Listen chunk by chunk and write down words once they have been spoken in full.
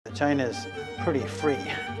China is pretty free.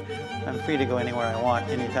 I'm free to go anywhere I want,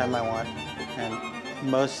 anytime I want, and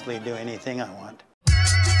mostly do anything I want.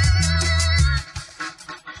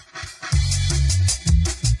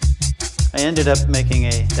 I ended up making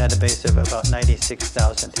a database of about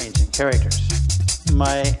 96,000 ancient characters.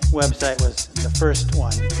 My website was the first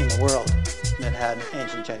one in the world that had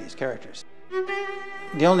ancient Chinese characters.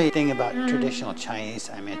 The only thing about traditional Chinese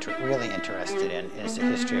I'm really interested in is the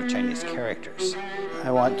history of Chinese characters.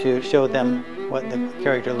 I want to show them what the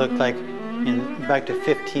character looked like back to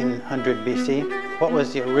 1500 BC. What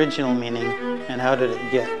was the original meaning and how did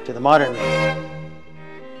it get to the modern meaning?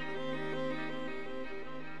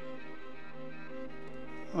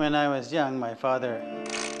 When I was young, my father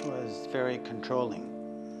was very controlling.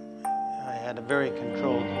 I had a very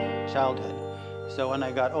controlled childhood. So when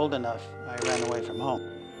I got old enough, I ran away from home.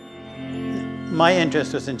 My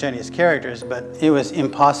interest was in Chinese characters, but it was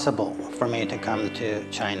impossible for me to come to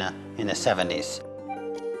China in the 70s.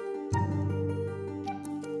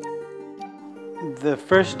 The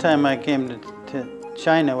first time I came to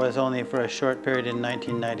China was only for a short period in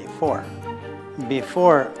 1994.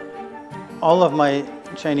 Before, all of my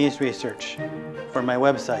Chinese research for my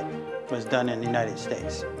website was done in the United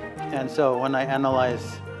States. And so when I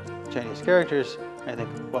analyze Chinese characters, I think,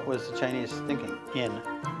 what was the Chinese thinking in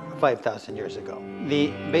 5,000 years ago?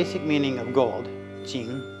 The basic meaning of gold,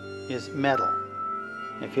 jing, is metal.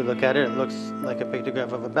 If you look at it, it looks like a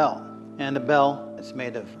pictograph of a bell. And the bell is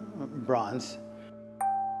made of bronze.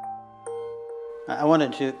 I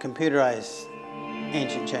wanted to computerize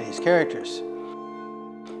ancient Chinese characters.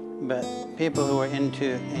 But people who were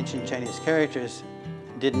into ancient Chinese characters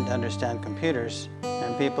didn't understand computers,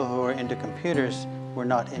 and people who were into computers were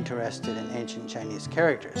not interested in ancient Chinese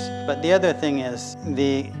characters. But the other thing is,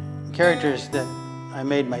 the characters that I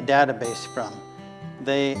made my database from,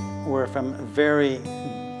 they were from very,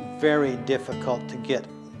 very difficult to get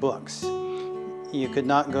books. You could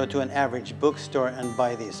not go to an average bookstore and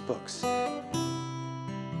buy these books.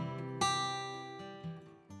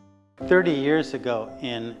 30 years ago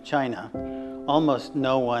in China, almost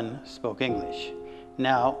no one spoke English.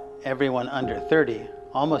 Now, everyone under 30,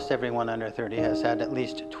 almost everyone under 30 has had at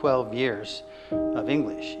least 12 years of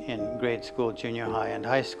English in grade school, junior high, and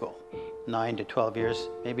high school. 9 to 12 years,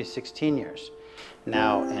 maybe 16 years.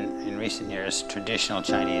 Now, in recent years, traditional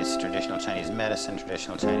Chinese medicine,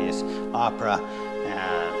 traditional Chinese opera,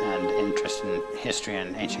 and interest in history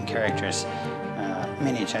and ancient characters,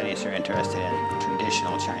 many Chinese are interested in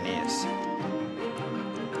traditional Chinese.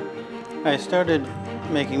 I started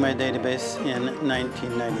making my database in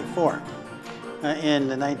 1994. In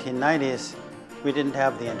the 1990s, we didn't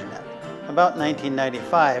have the internet. About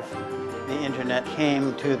 1995, the internet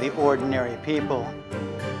came to the ordinary people.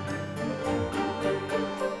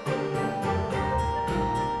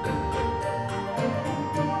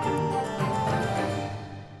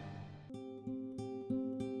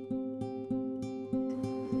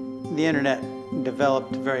 The internet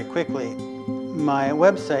developed very quickly. My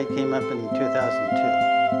website came up in 2002,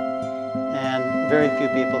 and very few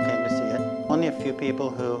people came to see it. Only a few people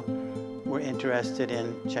who were interested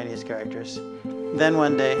in Chinese characters. Then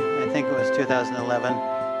one day, I think it was 2011,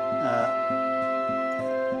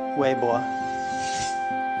 Weibo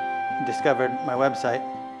discovered my website,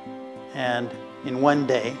 and in one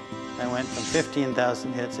day, I went from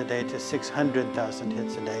 15,000 hits a day to 600,000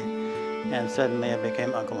 hits a day. And suddenly I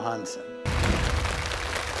became Uncle Hanzi.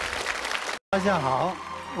 大家好，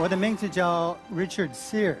我的名字叫 Richard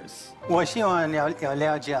Sears。我希望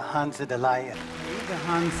了解汉字的来源。每一个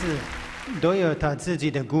汉字都有它自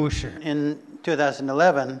己的故事。In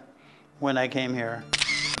 2011, when I came here,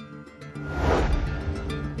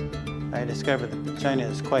 I discovered that China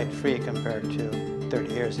is quite free compared to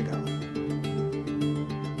 30 years ago.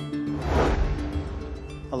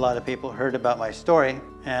 A lot of people heard about my story,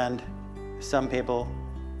 and some people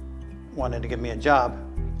wanted to give me a job,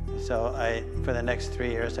 so for the next 3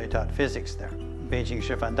 years, I taught physics there. Beijing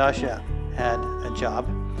Shifan Daxia had a job.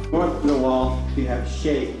 North of the wall, you have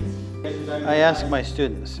shades. I asked my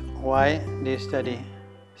students, why do you study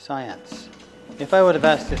science? If I would have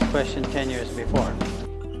asked this question 10 years before,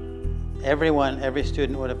 every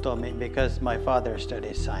student would have told me because my father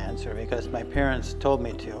studies science, or because my parents told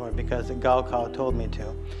me to, or because the Gaokao told me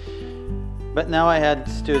to. But now I had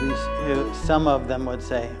students who, some of them would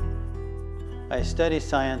say, I study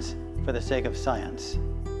science for the sake of science.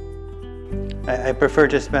 I prefer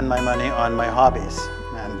to spend my money on my hobbies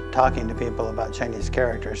and talking to people about Chinese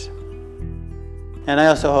characters. And I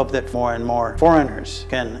also hope that more and more foreigners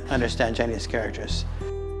can understand Chinese characters.